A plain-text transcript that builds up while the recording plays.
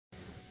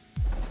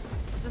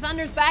The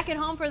Thunder's back at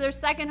home for their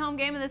second home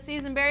game of the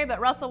season, Barry, but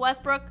Russell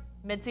Westbrook,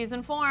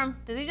 midseason form.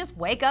 Does he just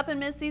wake up in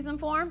midseason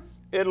form?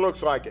 It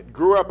looks like it.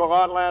 Grew up a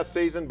lot last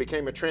season,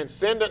 became a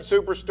transcendent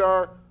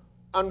superstar,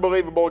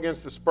 unbelievable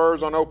against the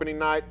Spurs on opening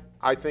night.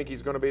 I think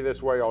he's going to be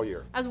this way all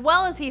year. As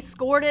well as he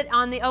scored it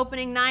on the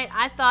opening night,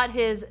 I thought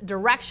his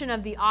direction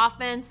of the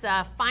offense,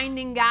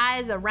 finding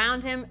guys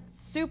around him,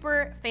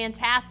 super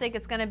fantastic.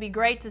 It's going to be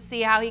great to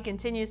see how he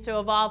continues to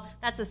evolve.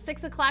 That's a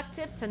 6 o'clock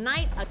tip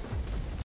tonight.